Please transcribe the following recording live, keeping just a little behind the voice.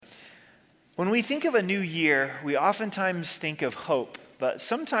When we think of a new year, we oftentimes think of hope, but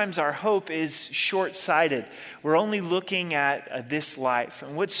sometimes our hope is short-sighted. We're only looking at this life.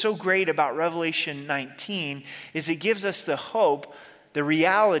 And what's so great about Revelation 19 is it gives us the hope, the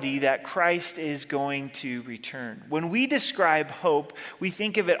reality that Christ is going to return. When we describe hope, we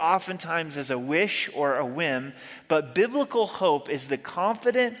think of it oftentimes as a wish or a whim, but biblical hope is the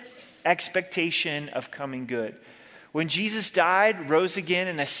confident expectation of coming good. When Jesus died, rose again,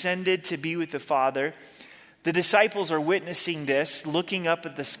 and ascended to be with the Father, the disciples are witnessing this, looking up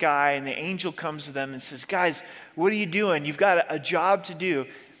at the sky, and the angel comes to them and says, "Guys, what are you doing? You've got a job to do."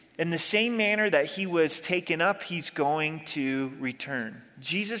 In the same manner that he was taken up, he's going to return.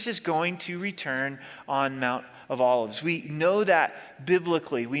 Jesus is going to return on Mount of Olives. We know that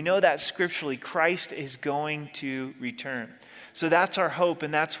biblically. We know that scripturally. Christ is going to return. So that's our hope,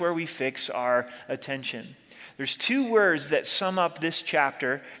 and that's where we fix our attention. There's two words that sum up this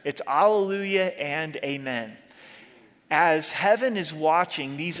chapter. It's Alleluia and Amen. As heaven is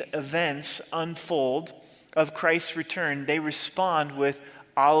watching these events unfold of Christ's return, they respond with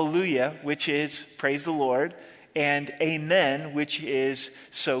Alleluia, which is praise the Lord, and Amen, which is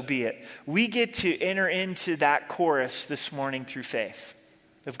so be it. We get to enter into that chorus this morning through faith.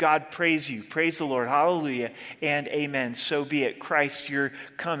 Of God, praise you, praise the Lord, hallelujah, and amen, so be it. Christ, you're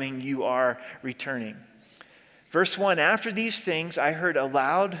coming, you are returning. Verse 1, after these things, I heard a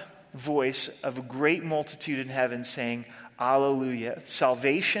loud voice of a great multitude in heaven saying, Alleluia,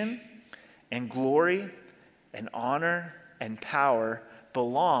 salvation and glory and honor and power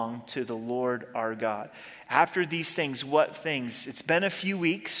belong to the Lord our God. After these things, what things? It's been a few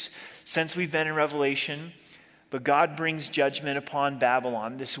weeks since we've been in Revelation, but God brings judgment upon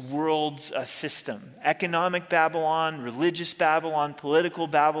Babylon, this world's system. Economic Babylon, religious Babylon, political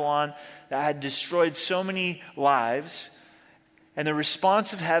Babylon that had destroyed so many lives. And the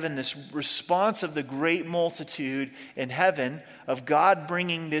response of heaven, this response of the great multitude in heaven of God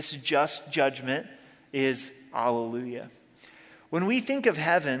bringing this just judgment is Alleluia. When we think of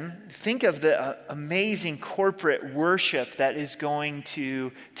heaven, think of the amazing corporate worship that is going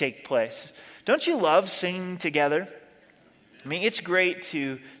to take place. Don't you love singing together? I mean, it's great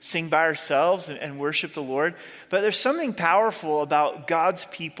to sing by ourselves and worship the Lord, but there's something powerful about God's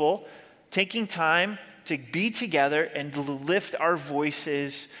people taking time to be together and to lift our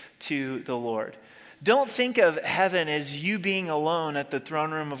voices to the Lord. Don't think of heaven as you being alone at the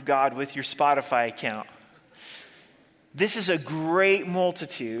throne room of God with your Spotify account. This is a great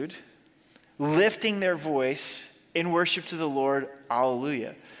multitude lifting their voice in worship to the Lord,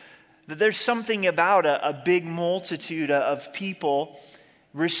 Alleluia. There's something about a big multitude of people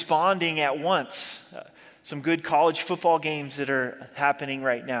responding at once. Some good college football games that are happening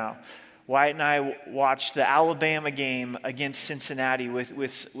right now. Wyatt and I watched the Alabama game against Cincinnati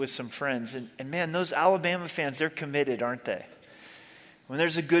with some friends. And man, those Alabama fans, they're committed, aren't they? When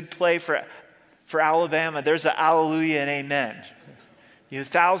there's a good play for Alabama, there's an Alleluia and Amen. You know,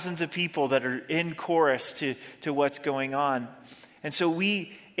 thousands of people that are in chorus to what's going on. And so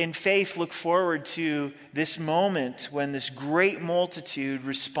we, in faith, look forward to this moment when this great multitude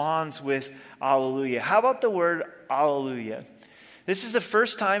responds with Alleluia. How about the word Alleluia? This is the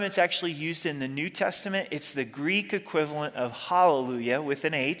first time it's actually used in the New Testament. It's the Greek equivalent of Hallelujah with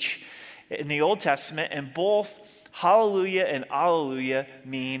an H in the Old Testament, and both Hallelujah and Alleluia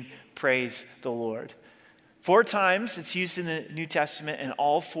mean praise the Lord. 4 times it's used in the New Testament, and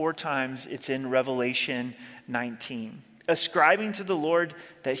all 4 times it's in Revelation 19. Ascribing to the Lord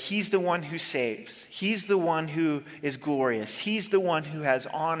that he's the one who saves. He's the one who is glorious. He's the one who has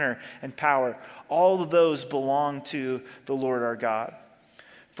honor and power. All of those belong to the Lord our God.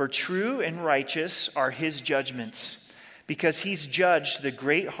 For true and righteous are his judgments, because he's judged the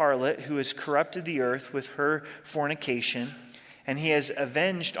great harlot who has corrupted the earth with her fornication, and he has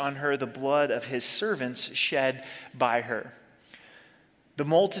avenged on her the blood of his servants shed by her. The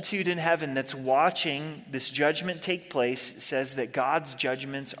multitude in heaven that's watching this judgment take place says that God's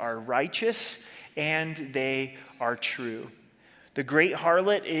judgments are righteous and they are true. The great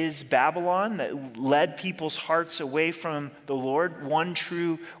harlot is Babylon that led people's hearts away from the Lord, one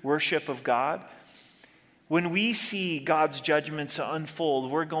true worship of God. When we see God's judgments unfold,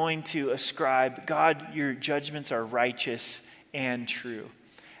 we're going to ascribe, God, your judgments are righteous and true.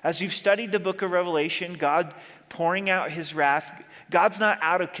 As we've studied the book of Revelation, God pouring out his wrath, God's not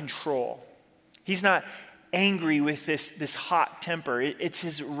out of control. He's not angry with this hot temper. It's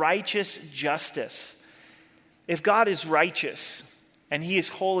his righteous justice. If God is righteous and he is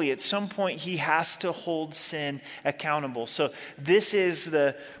holy, at some point he has to hold sin accountable. So this is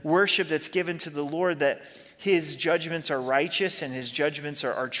the worship that's given to the Lord, that his judgments are righteous and his judgments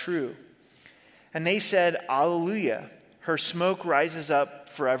are true. And they said, Alleluia. Her smoke rises up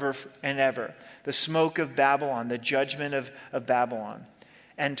forever and ever. The smoke of Babylon, the judgment of Babylon.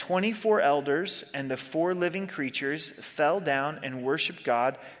 And 24 elders and the 4 living creatures fell down and worshiped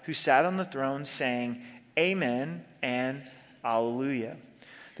God who sat on the throne, saying, Amen and Alleluia.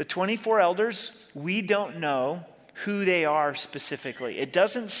 The 24 elders, we don't know who they are specifically. It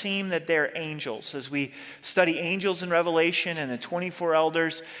doesn't seem that they're angels. As we study angels in Revelation and the 24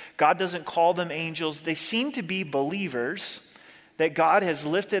 elders, God doesn't call them angels. They seem to be believers that God has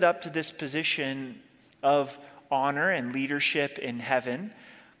lifted up to this position of honor and leadership in heaven.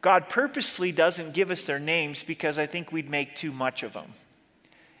 God purposely doesn't give us their names because I think we'd make too much of them.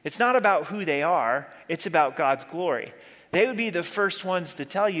 It's not about who they are, it's about God's glory. They would be the first ones to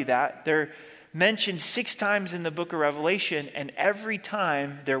tell you that. They're mentioned 6 times in the book of Revelation, and every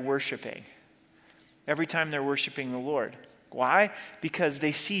time they're worshiping. Every time they're worshiping the Lord. Why? Because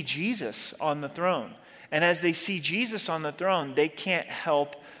they see Jesus on the throne. And as they see Jesus on the throne, they can't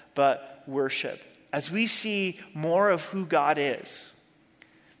help but worship. As we see more of who God is,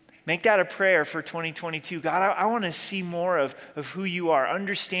 make that a prayer for 2022. God, I want to see more of who you are,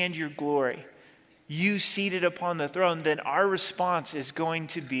 understand your glory. You seated upon the throne, then our response is going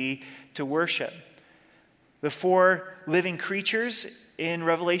to be to worship. The 4 living creatures in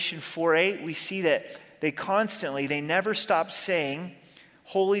Revelation 4:8, we see that they never stop saying,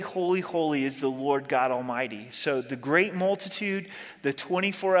 Holy, holy, holy is the Lord God Almighty. So the great multitude, the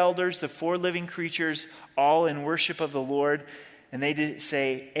 24 elders, the 4 living creatures, all in worship of the Lord. And they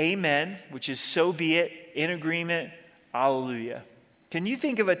say, Amen, which is so be it, in agreement, Alleluia. Can you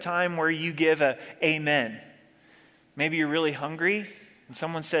think of a time where you give a amen? Maybe you're really hungry and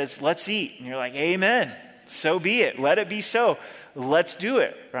someone says, let's eat. And you're like, amen, so be it. Let it be so. Let's do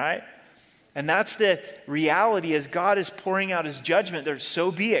it, right? And that's the reality as God is pouring out his judgment. There's so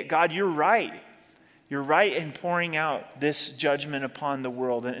be it. God, you're right. You're right in pouring out this judgment upon the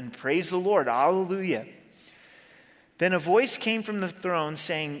world. And praise the Lord. Alleluia. Then a voice came from the throne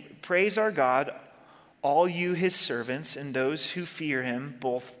saying, Praise our God, all you his servants and those who fear him,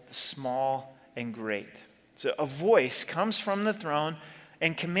 both small and great. So a voice comes from the throne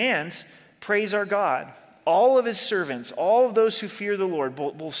and commands, praise our God. All of his servants, all of those who fear the Lord,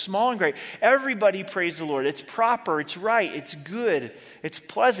 both small and great, everybody praise the Lord. It's proper, it's right, it's good, it's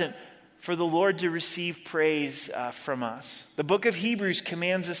pleasant for the Lord to receive praise from us. The book of Hebrews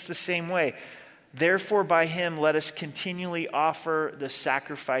commands us the same way. Therefore, by him, let us continually offer the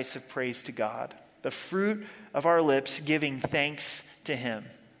sacrifice of praise to God, the fruit of our lips, giving thanks to him.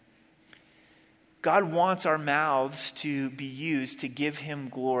 God wants our mouths to be used to give him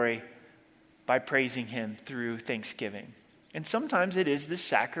glory by praising him through thanksgiving. And sometimes it is the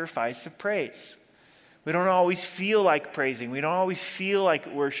sacrifice of praise. We don't always feel like praising. We don't always feel like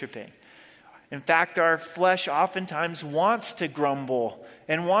worshiping. In fact, our flesh oftentimes wants to grumble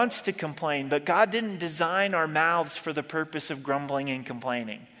and wants to complain, but God didn't design our mouths for the purpose of grumbling and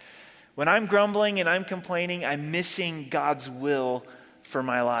complaining. When I'm grumbling and I'm complaining, I'm missing God's will for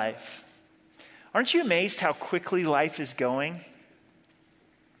my life. Aren't you amazed how quickly life is going?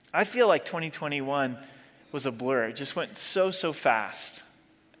 I feel like 2021 was a blur. It just went so fast.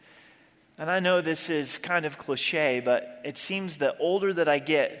 And I know this is kind of cliche, but it seems the older that I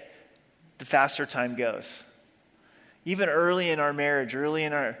get, the faster time goes. Even early in our marriage, early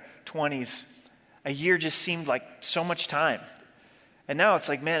in our 20s, a year just seemed like so much time. And now it's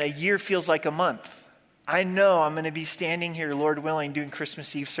like, man, a year feels like a month. I know I'm going to be standing here, Lord willing, doing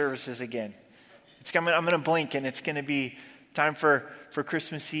Christmas Eve services again. I'm going to blink and it's going to be time for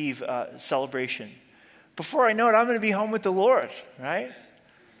Christmas Eve celebration. Before I know it, I'm going to be home with the Lord, right?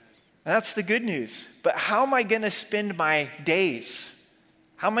 And that's the good news. But how am I going to spend my days?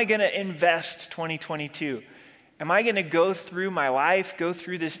 How am I going to invest 2022? Am I going to go through my life, go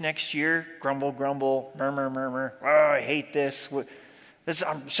through this next year, grumble, murmur, oh, I hate this.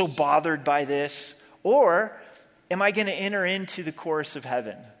 I'm so bothered by this. Or am I going to enter into the chorus of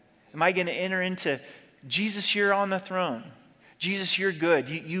heaven? Am I going to enter into, Jesus, you're on the throne. Jesus, you're good.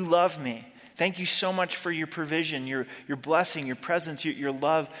 You love me. Thank you so much for your provision, your blessing, your presence, your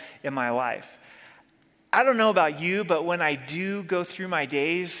love in my life. I don't know about you, but when I do go through my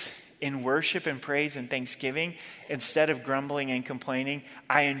days in worship and praise and thanksgiving, instead of grumbling and complaining,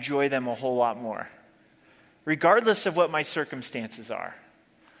 I enjoy them a whole lot more, regardless of what my circumstances are.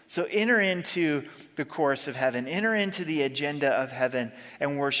 So enter into the chorus of heaven, enter into the agenda of heaven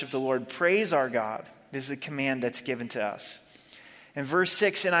and worship the Lord. Praise our God is the command that's given to us. In verse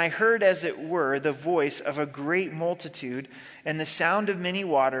 6, and I heard as it were the voice of a great multitude and the sound of many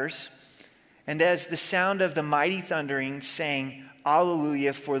waters, And as the sound of the mighty thundering, saying,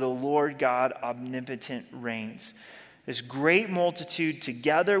 Alleluia, for the Lord God omnipotent reigns. This great multitude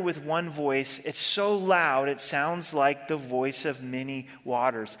together with one voice, it's so loud it sounds like the voice of many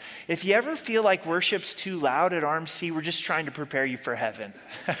waters. If you ever feel like worship's too loud at RMC, we're just trying to prepare you for heaven.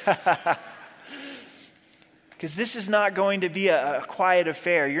 Because this is not going to be a quiet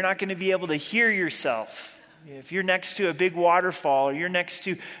affair. You're not going to be able to hear yourself. If you're next to a big waterfall or you're next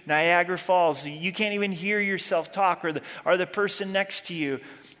to Niagara Falls, you can't even hear yourself talk or the person next to you.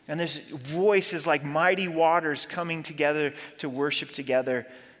 And this voice is like mighty waters coming together to worship together,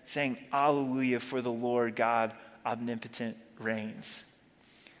 saying, Alleluia, for the Lord God omnipotent reigns.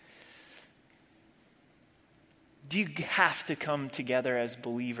 Do you have to come together as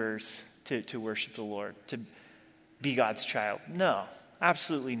believers to worship the Lord, to be God's child? No,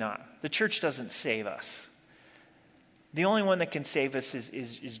 absolutely not. The church doesn't save us. The only one that can save us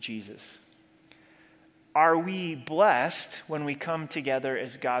is Jesus. Are we blessed when we come together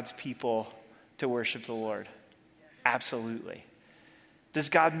as God's people to worship the Lord? Absolutely. Does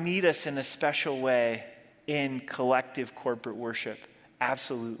God meet us in a special way in collective corporate worship?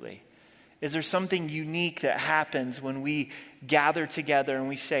 Absolutely. Is there something unique that happens when we gather together and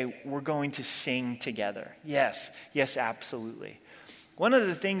we say, we're going to sing together? Yes, absolutely. One of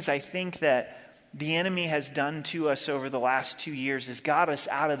the things I think that the enemy has done to us over the last 2 years is got us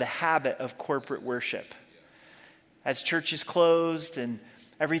out of the habit of corporate worship. As churches closed and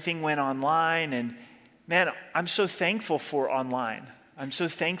everything went online, and man, I'm so thankful for online. I'm so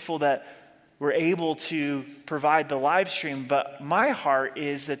thankful that we're able to provide the live stream, but my heart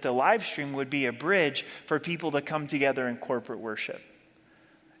is that the live stream would be a bridge for people to come together in corporate worship.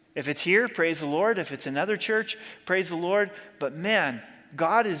 If it's here, praise the Lord. If it's another church, praise the Lord. But man,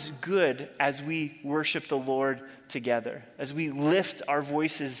 God is good as we worship the Lord together, as we lift our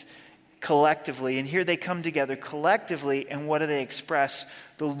voices collectively. And here they come together collectively, and what do they express?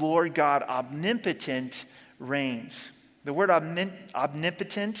 The Lord God omnipotent reigns. The word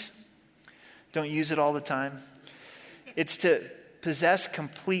omnipotent, don't use it all the time. It's to possess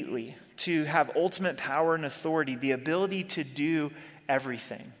completely, to have ultimate power and authority, the ability to do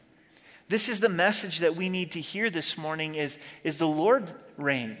everything. This is the message that we need to hear this morning is the Lord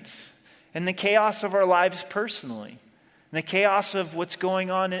reigns in the chaos of our lives personally, in the chaos of what's going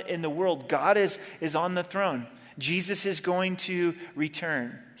on in the world. God is on the throne. Jesus is going to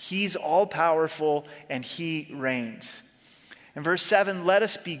return. He's all-powerful and he reigns. In verse 7, let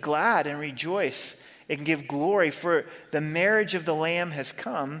us be glad and rejoice and give glory, for the marriage of the Lamb has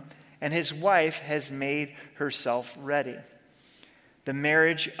come and his wife has made herself ready. The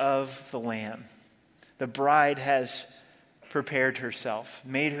marriage of the Lamb. The bride has prepared herself,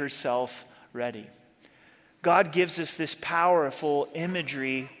 made herself ready. God gives us this powerful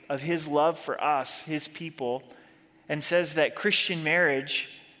imagery of his love for us, his people, and says that Christian marriage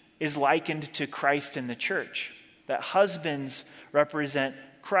is likened to Christ in the church. That husbands represent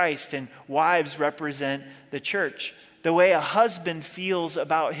Christ and wives represent the church. The way a husband feels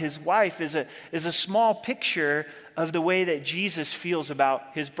about his wife is a small picture of the way that Jesus feels about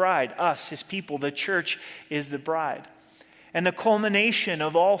his bride, us, his people. The church is the bride. And the culmination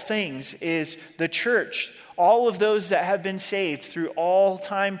of all things is the church. All of those that have been saved through all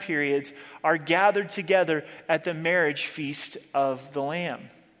time periods are gathered together at the marriage feast of the Lamb.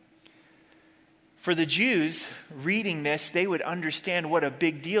 For the Jews, reading this, they would understand what a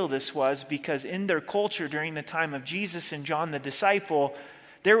big deal this was, because in their culture during the time of Jesus and John the disciple,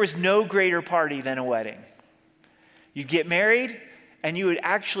 there was no greater party than a wedding. You'd get married, and you would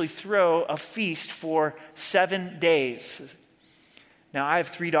actually throw a feast for 7 days. Now, I have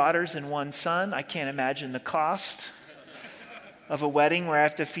 3 daughters and 1 son. I can't imagine the cost of a wedding where I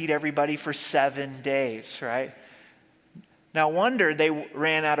have to feed everybody for 7 days, right? No wonder they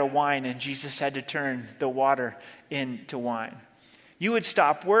ran out of wine and Jesus had to turn the water into wine. You would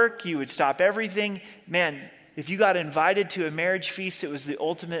stop work, you would stop everything. Man, if you got invited to a marriage feast, it was the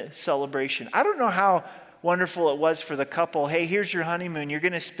ultimate celebration. I don't know how wonderful it was for the couple. Hey, here's your honeymoon. You're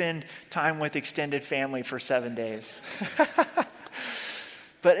going to spend time with extended family for 7 days.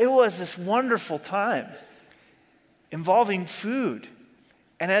 But it was this wonderful time involving food.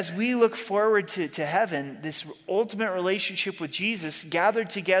 And as we look forward to heaven, this ultimate relationship with Jesus, gathered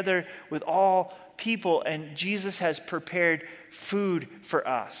together with all people, and Jesus has prepared food for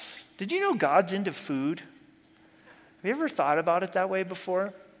us. Did you know God's into food? Have you ever thought about it that way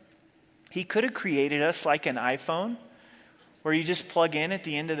before? He could have created us like an iPhone, where you just plug in at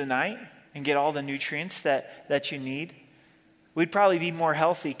the end of the night and get all the nutrients that you need. We'd probably be more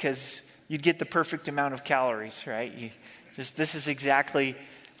healthy because you'd get the perfect amount of calories, right? This is exactly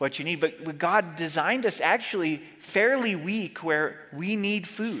what you need. But God designed us actually fairly weak where we need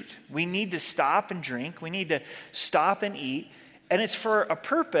food. We need to stop and drink. We need to stop and eat. And it's for a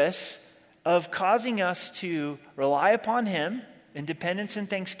purpose of causing us to rely upon Him in dependence and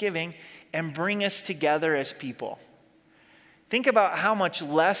thanksgiving and bring us together as people. Think about how much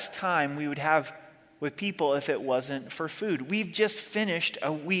less time we would have with people if it wasn't for food. We've just finished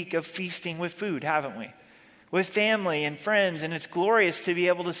a week of feasting with food, haven't we? With family and friends, and it's glorious to be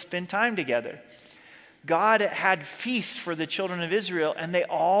able to spend time together. God had feasts for the children of Israel, and they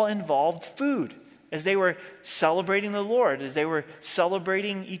all involved food as they were celebrating the Lord, as they were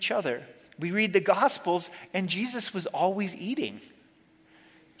celebrating each other. We read the Gospels, and Jesus was always eating.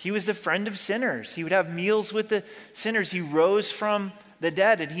 He was the friend of sinners. He would have meals with the sinners. He rose from the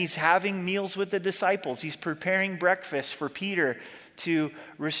dead, and he's having meals with the disciples. He's preparing breakfast for Peter to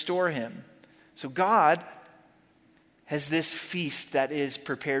restore him. So God has this feast that is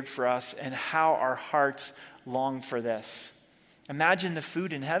prepared for us, and how our hearts long for this. Imagine the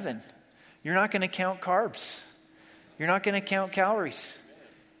food in heaven. You're not going to count carbs. You're not going to count calories.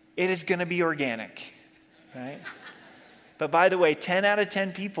 It is going to be organic, right? But by the way, 10 out of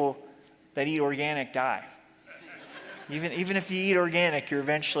 10 people that eat organic die. Even if you eat organic, you're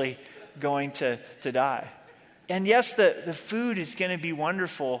eventually going to die. And yes, the food is going to be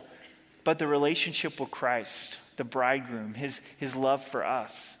wonderful, but the relationship with Christ, the bridegroom, his love for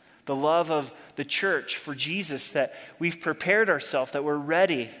us, the love of the church for Jesus, that we've prepared ourselves, that we're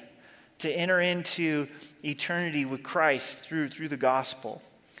ready to enter into eternity with Christ through the gospel.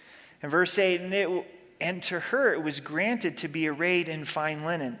 And verse 8, and to her it was granted to be arrayed in fine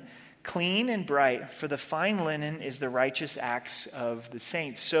linen, clean and bright, for the fine linen is the righteous acts of the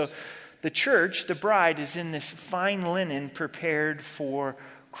saints. So the church, the bride, is in this fine linen prepared for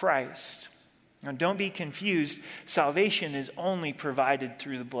Christ. Now don't be confused. Salvation is only provided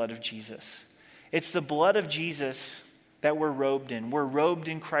through the blood of Jesus. It's the blood of Jesus that we're robed in. We're robed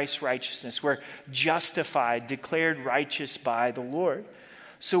in Christ's righteousness. We're justified, declared righteous by the Lord.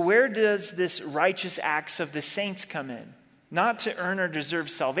 So where does this righteous acts of the saints come in? Not to earn or deserve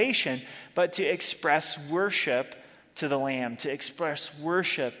salvation, but to express worship to the Lamb, to express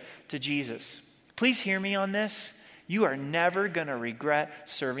worship to Jesus. Please hear me on this. You are never going to regret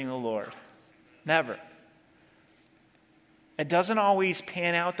serving the Lord. Never. It doesn't always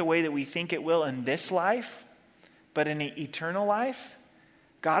pan out the way that we think it will in this life, but in the eternal life,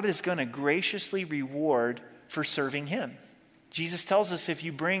 God is going to graciously reward for serving Him. Jesus tells us if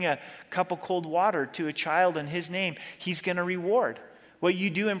you bring a cup of cold water to a child in His name, He's going to reward. What you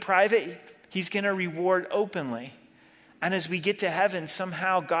do in private, He's going to reward openly. And as we get to heaven,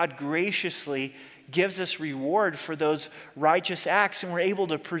 somehow God graciously gives us reward for those righteous acts, and we're able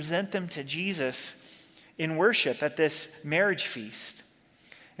to present them to Jesus in worship at this marriage feast.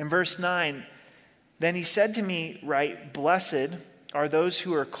 In verse 9, then He said to me, right, blessed are those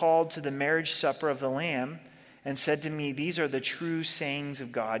who are called to the marriage supper of the Lamb, and said to me, these are the true sayings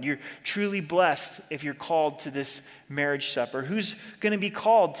of God. You're truly blessed if you're called to this marriage supper. Who's going to be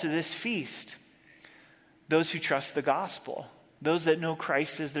called to this feast? Those who trust the gospel, those that know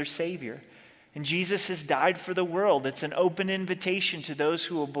Christ as their Savior. And Jesus has died for the world. It's an open invitation to those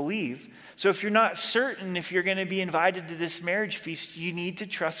who will believe. So if you're not certain if you're going to be invited to this marriage feast, you need to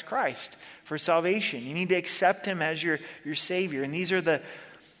trust Christ for salvation. You need to accept Him as your Savior. And these are the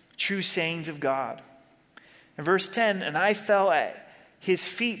true sayings of God. In verse 10, and I fell at His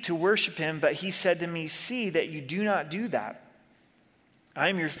feet to worship Him, but He said to me, see that you do not do that. I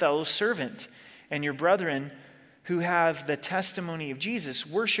am your fellow servant and your brethren who have the testimony of Jesus.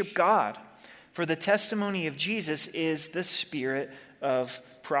 Worship God, for the testimony of Jesus is the spirit of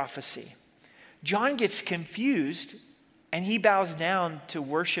prophecy. John gets confused, and he bows down to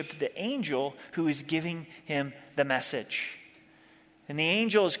worship the angel who is giving him the message. And the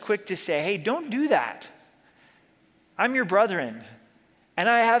angel is quick to say, hey, don't do that. I'm your brethren, and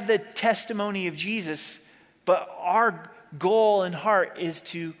I have the testimony of Jesus, but our goal and heart is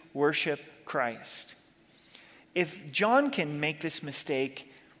to worship Christ. If John can make this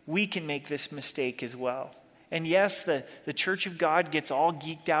mistake, we can make this mistake as well. And yes, the Church of God gets all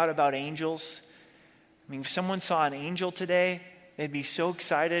geeked out about angels. I mean, if someone saw an angel today, they'd be so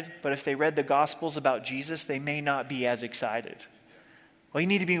excited, but if they read the Gospels about Jesus, they may not be as excited. Well, you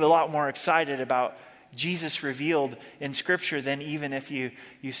need to be a lot more excited about Jesus revealed in Scripture than even if you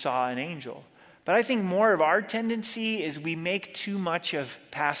saw an angel. But I think more of our tendency is we make too much of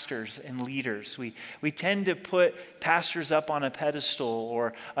pastors and leaders. We tend to put pastors up on a pedestal,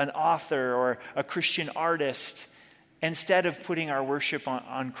 or an author or a Christian artist, instead of putting our worship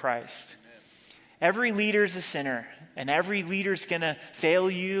on Christ. Every leader is a sinner, and every leader is going to fail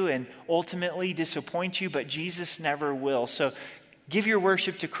you and ultimately disappoint you, but Jesus never will. So give your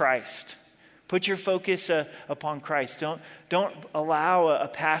worship to Christ. Put your focus upon Christ. Don't allow a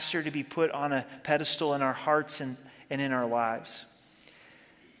pastor to be put on a pedestal in our hearts and in our lives.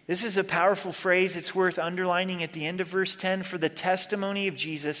 This is a powerful phrase. It's worth underlining at the end of verse 10. For the testimony of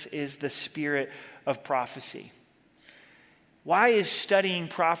Jesus is the spirit of prophecy. Why is studying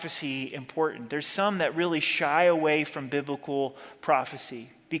prophecy important? There's some that really shy away from biblical prophecy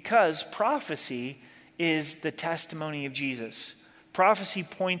because prophecy is the testimony of Jesus. Prophecy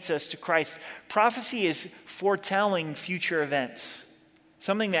points us to Christ. Prophecy is foretelling future events,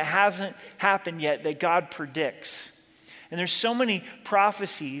 something that hasn't happened yet that God predicts. And there's so many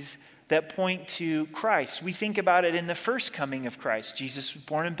prophecies that point to Christ. We think about it in the first coming of Christ. Jesus was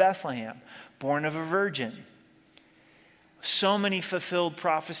born in Bethlehem, born of a virgin. So many fulfilled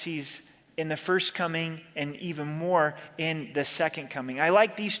prophecies in the first coming and even more in the second coming. I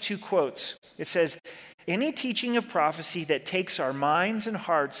like these two quotes. It says, any teaching of prophecy that takes our minds and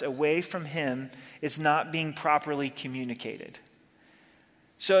hearts away from him is not being properly communicated.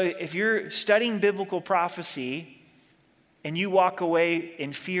 So if you're studying biblical prophecy and you walk away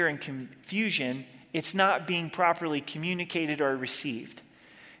in fear and confusion, it's not being properly communicated or received.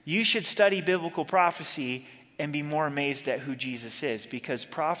 You should study biblical prophecy and be more amazed at who Jesus is, because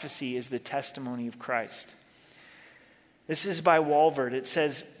prophecy is the testimony of Christ. This is by Walvoord. It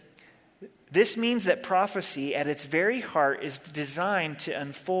says, this means that prophecy at its very heart is designed to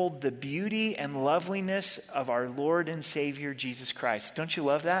unfold the beauty and loveliness of our Lord and Savior, Jesus Christ. Don't you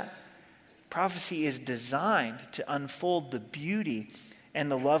love that? Prophecy is designed to unfold the beauty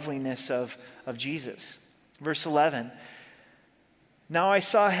and the loveliness of Jesus. Verse 11, now I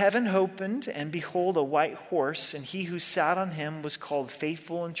saw heaven opened, and behold, a white horse, and he who sat on him was called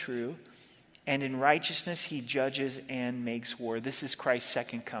Faithful and True, and in righteousness he judges and makes war. This is Christ's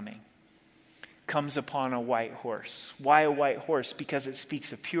second coming. Comes upon a white horse. Why a white horse? Because it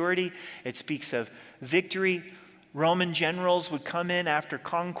speaks of purity, it speaks of victory. Roman generals would come in after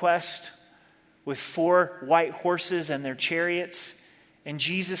conquest with 4 white horses and their chariots, and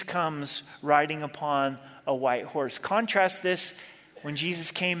Jesus comes riding upon a white horse. Contrast this. When Jesus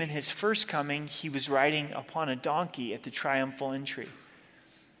came in his first coming, he was riding upon a donkey at the triumphal entry,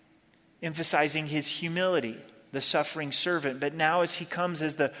 emphasizing his humility, the suffering servant. But now as he comes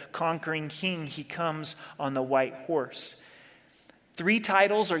as the conquering king, he comes on the white horse. 3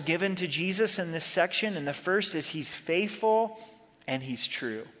 titles are given to Jesus in this section, and the first is he's faithful and he's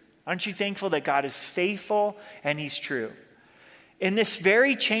true. Aren't you thankful that God is faithful and he's true? In this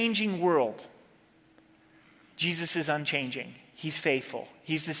very changing world, Jesus is unchanging. He's faithful.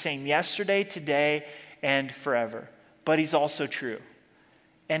 He's the same yesterday, today, and forever. But he's also true.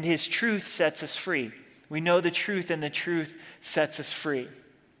 And his truth sets us free. We know the truth, and the truth sets us free.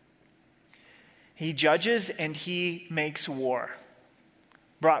 He judges and he makes war.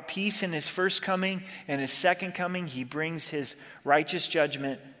 Brought peace in his first coming, and his second coming, he brings his righteous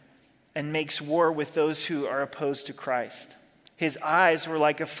judgment and makes war with those who are opposed to Christ. His eyes were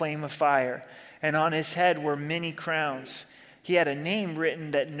like a flame of fire, and on his head were many crowns. He had a name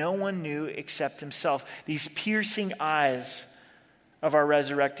written that no one knew except himself. These piercing eyes of our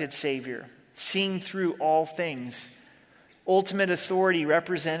resurrected Savior, seeing through all things. Ultimate authority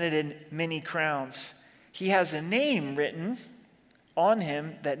represented in many crowns. He has a name written on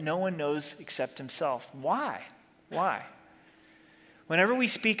him that no one knows except himself. Why? Why? Whenever we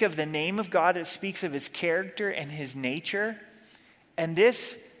speak of the name of God, it speaks of his character and his nature. And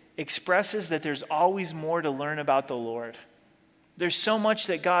this expresses that there's always more to learn about the Lord. There's so much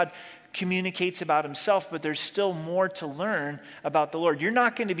that God communicates about himself, but there's still more to learn about the Lord. You're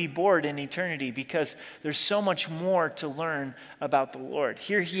not going to be bored in eternity because there's so much more to learn about the Lord.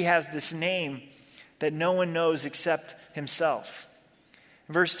 Here he has this name that no one knows except himself.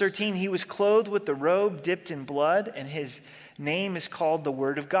 Verse 13, he was clothed with the robe dipped in blood, and his name is called the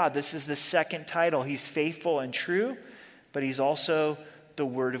Word of God. This is the second title. He's faithful and true, but he's also the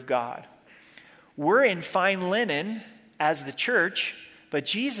Word of God. We're in fine linen as the church, but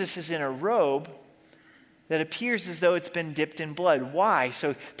Jesus is in a robe that appears as though it's been dipped in blood. Why?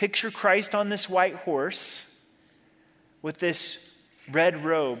 So picture Christ on this white horse with this red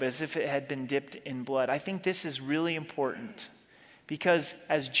robe as if it had been dipped in blood. I think this is really important because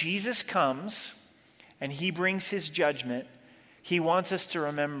as Jesus comes and he brings his judgment, he wants us to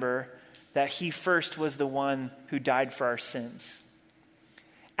remember that he first was the one who died for our sins.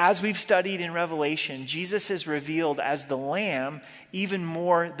 As we've studied in Revelation, Jesus is revealed as the Lamb even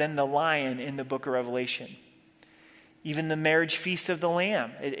more than the lion in the book of Revelation. Even the marriage feast of the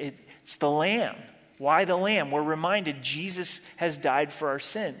Lamb, It's the Lamb. Why the Lamb? We're reminded Jesus has died for our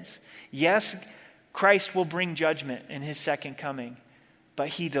sins. Yes, Christ will bring judgment in his second coming, but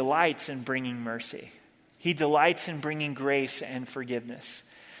he delights in bringing mercy. He delights in bringing grace and forgiveness.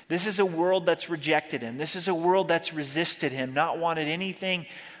 This is a world that's rejected him. This is a world that's resisted him, not wanted anything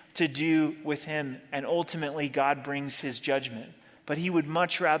to do with him, and ultimately God brings his judgment. But he would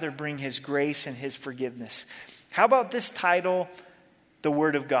much rather bring his grace and his forgiveness. How about this title, the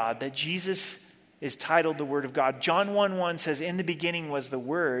Word of God, that Jesus is titled the Word of God? John 1:1 says, "In the beginning was the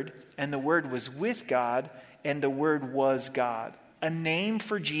Word, and the Word was with God, and the Word was God." A name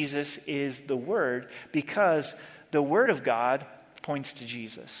for Jesus is the Word, because the Word of God points to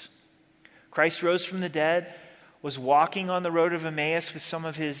Jesus. Christ rose from the dead, was walking on the road of Emmaus with some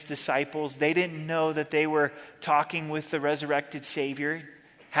of his disciples. They didn't know that they were talking with the resurrected Savior,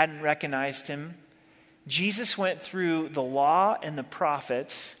 hadn't recognized him. Jesus went through the law and the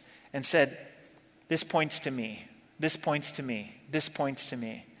prophets and said, "This points to me. This points to me. This points to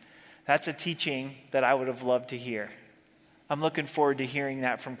me." That's a teaching that I would have loved to hear. I'm looking forward to hearing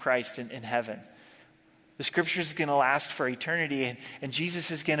that from Christ in heaven. The scriptures is going to last for eternity, and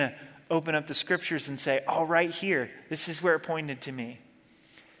Jesus is going to open up the scriptures and say, "Oh, right here, this is where it pointed to me."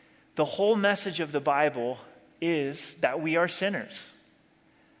 The whole message of the Bible is that we are sinners,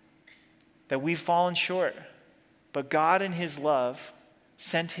 that we've fallen short, but God in his love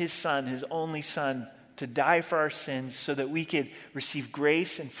sent his Son, his only Son, to die for our sins so that we could receive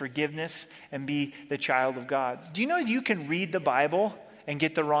grace and forgiveness and be the child of God. Do you know you can read the Bible and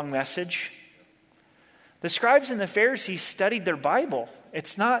get the wrong message? The scribes and the Pharisees studied their Bible.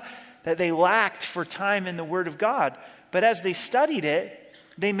 It's not that they lacked for time in the Word of God, but as they studied it,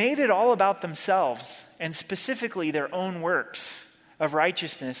 they made it all about themselves, and specifically their own works of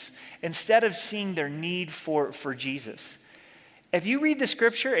righteousness, instead of seeing their need for Jesus. If you read the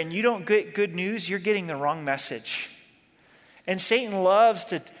scripture and you don't get good news, you're getting the wrong message. And Satan loves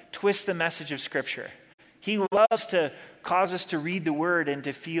to twist the message of scripture. He loves to cause us to read the word and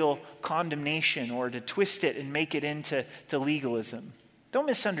to feel condemnation, or to twist it and make it into legalism. Don't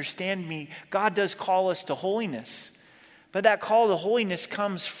misunderstand me. God does call us to holiness. But that call to holiness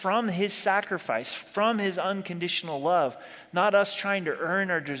comes from his sacrifice, from his unconditional love, not us trying to earn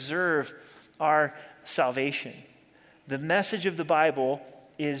or deserve our salvation. The message of the Bible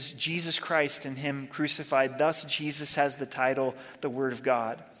is Jesus Christ and him crucified. Thus, Jesus has the title, the Word of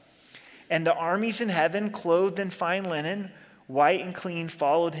God. And the armies in heaven, clothed in fine linen, white and clean,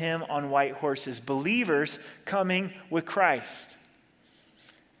 followed him on white horses. Believers coming with Christ.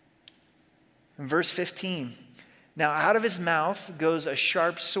 In verse 15, "Now out of his mouth goes a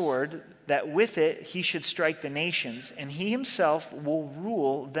sharp sword, that with it he should strike the nations, and he himself will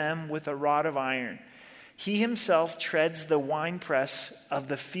rule them with a rod of iron. He himself treads the winepress of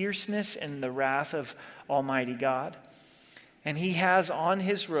the fierceness and the wrath of Almighty God. And he has on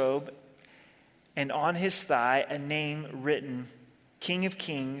his robe and on his thigh a name written, King of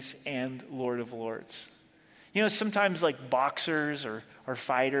Kings and Lord of Lords." You know, sometimes like boxers or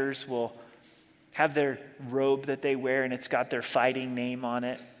fighters will have their robe that they wear and it's got their fighting name on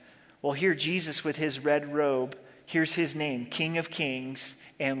it. Well, here Jesus with his red robe, here's his name, King of Kings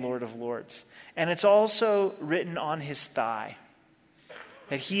and Lord of Lords. And it's also written on his thigh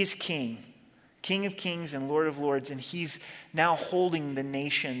that he is king, King of Kings and Lord of Lords, and he's now holding the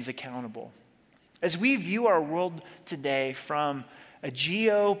nations accountable. As we view our world today from a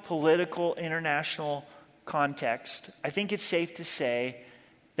geopolitical international context, I think it's safe to say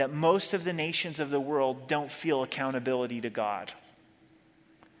that most of the nations of the world don't feel accountability to God.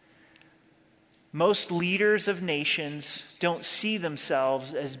 Most leaders of nations don't see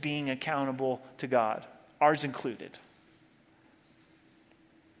themselves as being accountable to God, ours included.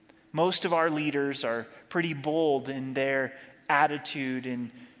 Most of our leaders are pretty bold in their attitude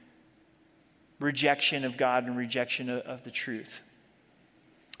and rejection of God and rejection of the truth.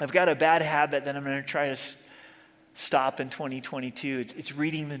 I've got a bad habit that I'm going to try to stop in 2022. It's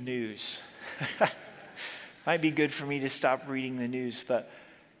reading the news. Might be good for me to stop reading the news, but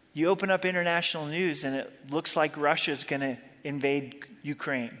you open up international news and it looks like Russia's going to invade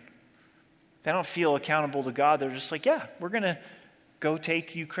Ukraine. They don't feel accountable to God. They're just like, yeah, we're going to go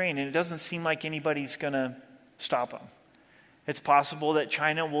take Ukraine. And it doesn't seem like anybody's going to stop them. It's possible that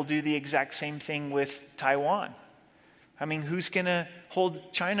China will do the exact same thing with Taiwan. I mean, who's going to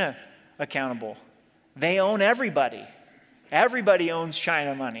hold China accountable? They own everybody. Everybody owns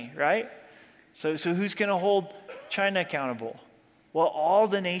China money, right? So who's going to hold China accountable? Well, all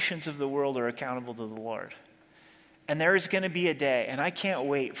the nations of the world are accountable to the Lord. And there is going to be a day, and I can't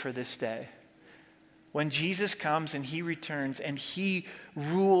wait for this day, when Jesus comes and he returns and he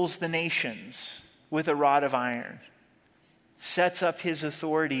rules the nations with a rod of iron, sets up his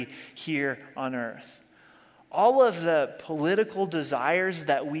authority here on earth. All of the political desires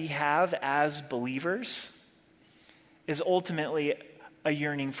that we have as believers is ultimately a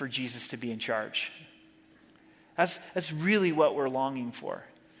yearning for Jesus to be in charge. That's really what we're longing for.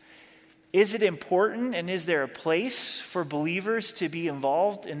 Is it important and is there a place for believers to be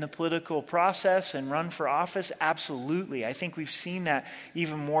involved in the political process and run for office? Absolutely. I think we've seen that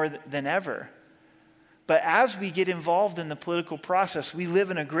even more than ever. But as we get involved in the political process, we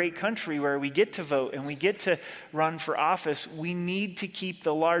live in a great country where we get to vote and we get to run for office. We need to keep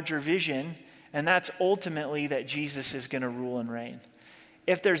the larger vision, and that's ultimately that Jesus is going to rule and reign.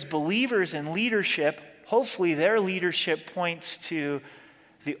 If there's believers in leadership, hopefully their leadership points to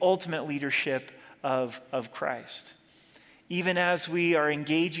the ultimate leadership of Christ. Even as we are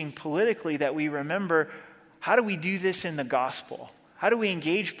engaging politically, that we remember, how do we do this in the gospel? How do we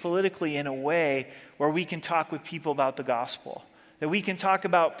engage politically in a way where we can talk with people about the gospel? That we can talk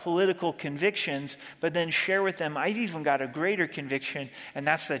about political convictions, but then share with them, I've even got a greater conviction, and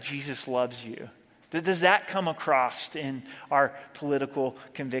that's that Jesus loves you. Does that come across in our political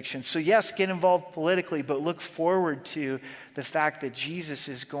convictions? So yes, get involved politically, but look forward to the fact that Jesus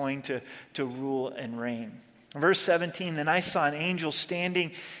is going to rule and reign. Verse 17, then I saw an angel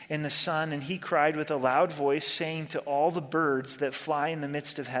standing in the sun, and he cried with a loud voice, saying to all the birds that fly in the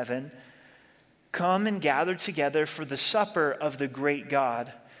midst of heaven, come and gather together for the supper of the great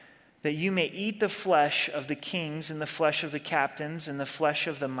God, that you may eat the flesh of the kings and the flesh of the captains and the flesh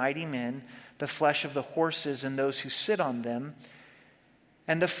of the mighty men, the flesh of the horses and those who sit on them,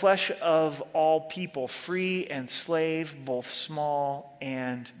 and the flesh of all people, free and slave, both small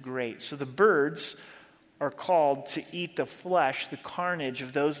and great. So the birds are called to eat the flesh, the carnage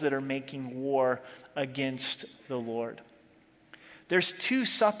of those that are making war against the Lord. There's two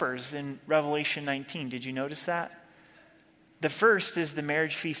suppers in Revelation 19. Did you notice that? The first is the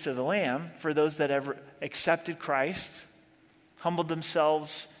marriage feast of the Lamb for those that have accepted Christ, humbled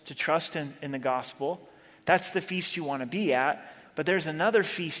themselves to trust in the gospel. That's the feast you want to be at. But there's another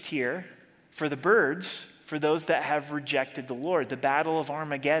feast here for the birds, for those that have rejected the Lord, the battle of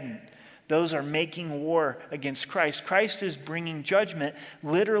Armageddon. Those are making war against Christ. Christ is bringing judgment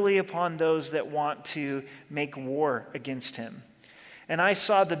literally upon those that want to make war against him. And I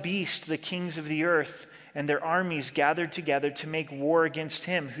saw the beast, the kings of the earth, and their armies gathered together to make war against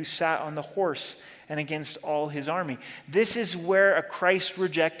him who sat on the horse and against all his army. This is where a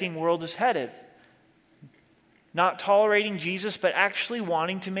Christ-rejecting world is headed. Not tolerating Jesus, but actually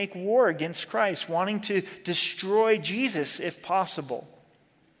wanting to make war against Christ, wanting to destroy Jesus if possible.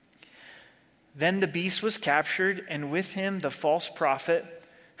 Then the beast was captured, and with him the false prophet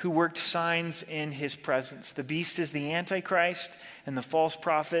who worked signs in his presence. The beast is the Antichrist, and the false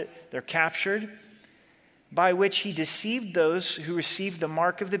prophet, they're captured, by which he deceived those who received the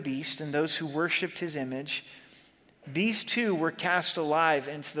mark of the beast and those who worshipped his image. These two were cast alive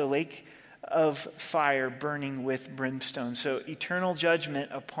into the lake of fire burning with brimstone. So eternal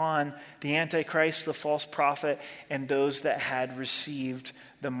judgment upon the Antichrist, the false prophet, and those that had received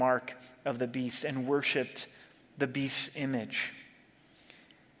the mark of the beast and worshipped the beast's image.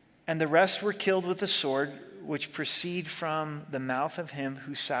 And the rest were killed with the sword which proceed from the mouth of him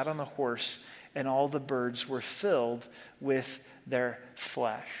who sat on the horse, and all the birds were filled with their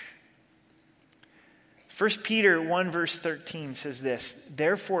flesh. 1 Peter 1 verse 13 says this,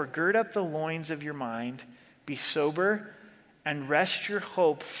 therefore gird up the loins of your mind, be sober, and rest your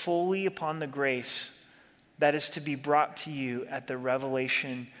hope fully upon the grace that is to be brought to you at the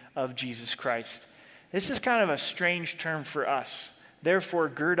revelation of Jesus Christ. This is kind of a strange term for us. Therefore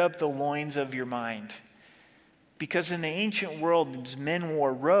gird up the loins of your mind. Because in the ancient world, men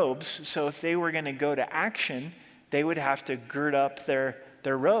wore robes, so if they were going to go to action, they would have to gird up their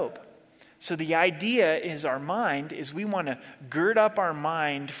robe. So the idea is our mind is we want to gird up our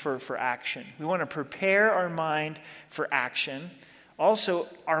mind for action. We want to prepare our mind for action. Also,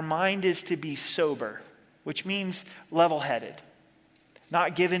 our mind is to be sober, which means level-headed.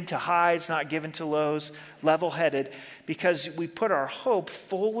 Not given to highs, not given to lows, level-headed, because we put our hope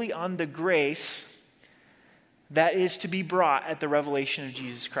fully on the grace that is to be brought at the revelation of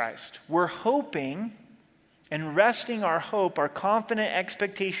Jesus Christ. We're hoping and resting our hope, our confident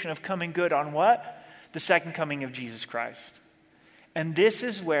expectation of coming good on what? The second coming of Jesus Christ. And this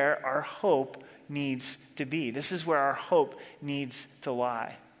is where our hope needs to be. This is where our hope needs to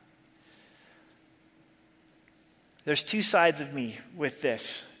lie. There's two sides of me with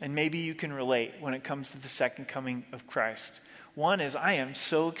this, and maybe you can relate when it comes to the second coming of Christ. One is I am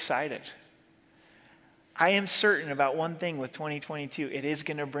so excited. I am certain about one thing with 2022. It is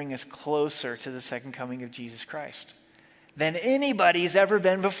going to bring us closer to the second coming of Jesus Christ than anybody's ever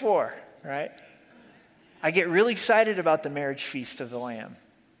been before, right? I get really excited about the marriage feast of the Lamb.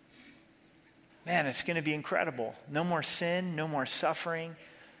 Man, it's going to be incredible. No more sin, no more suffering.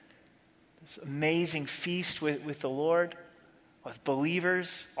 This amazing feast with the Lord, with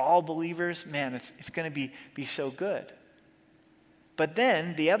believers, all believers. Man, it's going to be so good. But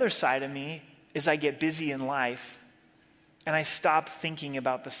then the other side of me is I get busy in life and I stop thinking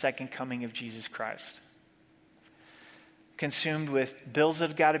about the second coming of Jesus Christ. Consumed with bills that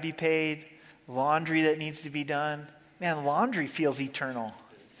have got to be paid, laundry that needs to be done. Man, laundry feels eternal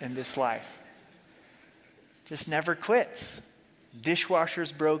in this life. Just never quits.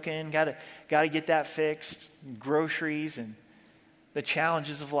 Dishwasher's broken, got to get that fixed. Groceries and the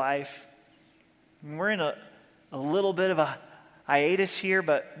challenges of life. And we're in a little bit of a hiatus here,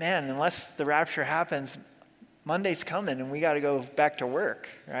 but man, unless the rapture happens, Monday's coming and we got to go back to work,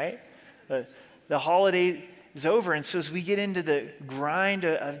 right? The holiday is over, and so as we get into the grind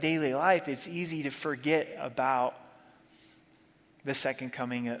of daily life, it's easy to forget about the second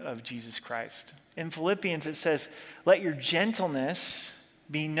coming of Jesus Christ. In Philippians, it says, let your gentleness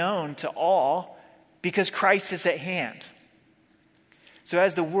be known to all because Christ is at hand. So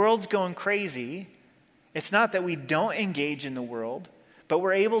as the world's going crazy, it's not that we don't engage in the world, but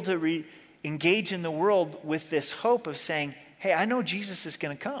we're able to engage in the world with this hope of saying, hey, I know Jesus is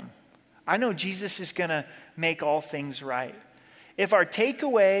going to come. I know Jesus is going to make all things right. If our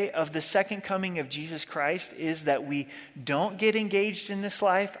takeaway of the second coming of Jesus Christ is that we don't get engaged in this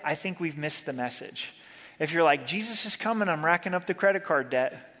life, I think we've missed the message. If you're like, Jesus is coming, I'm racking up the credit card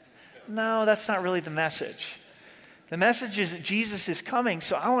debt. No, that's not really the message. The message is that Jesus is coming,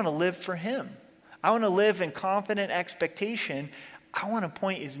 so I want to live for him. I want to live in confident expectation. I want to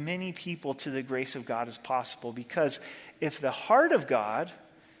point as many people to the grace of God as possible, because if the heart of God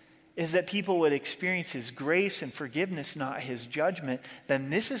is that people would experience his grace and forgiveness, not his judgment, then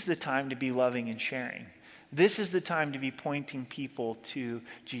this is the time to be loving and sharing. This is the time to be pointing people to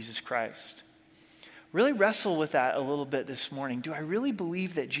Jesus Christ. Really wrestle with that a little bit this morning. Do I really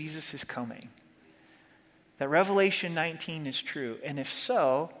believe that Jesus is coming? That Revelation 19 is true? And if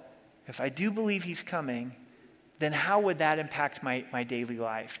so, if I do believe he's coming, then how would that impact my daily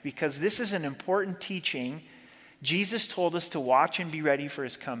life? Because this is an important teaching. Jesus told us to watch and be ready for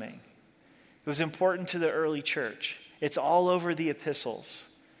his coming. It was important to the early church. It's all over the epistles.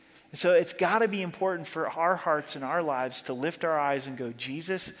 And so it's got to be important for our hearts and our lives to lift our eyes and go,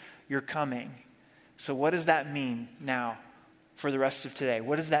 Jesus, you're coming. So what does that mean now for the rest of today?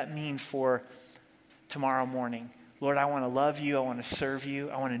 What does that mean for tomorrow morning? Lord, I want to love you. I want to serve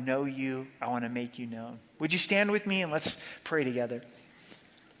you. I want to know you. I want to make you known. Would you stand with me and let's pray together?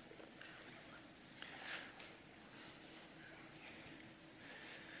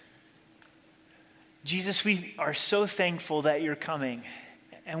 Jesus, we are so thankful that you're coming.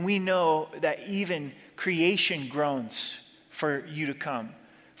 And we know that even creation groans for you to come,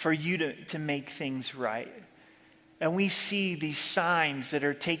 for you to make things right. And we see these signs that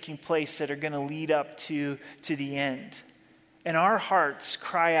are taking place that are going to lead up to the end. And our hearts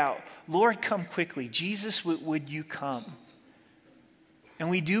cry out, Lord, come quickly. Jesus, would you come?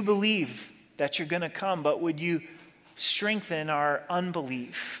 And we do believe that you're going to come, but would you strengthen our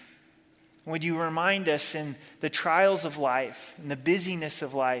unbelief? Would you remind us in the trials of life, in the busyness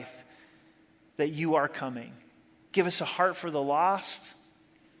of life, that you are coming? Give us a heart for the lost.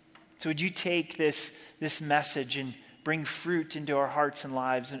 So would you take this message and bring fruit into our hearts and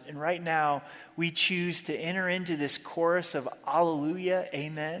lives? And right now, we choose to enter into this chorus of Alleluia,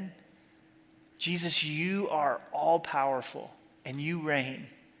 Amen. Jesus, you are all powerful and you reign.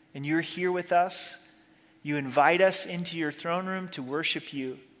 And you're here with us. You invite us into your throne room to worship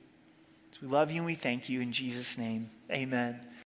you. So we love you and we thank you in Jesus' name. Amen.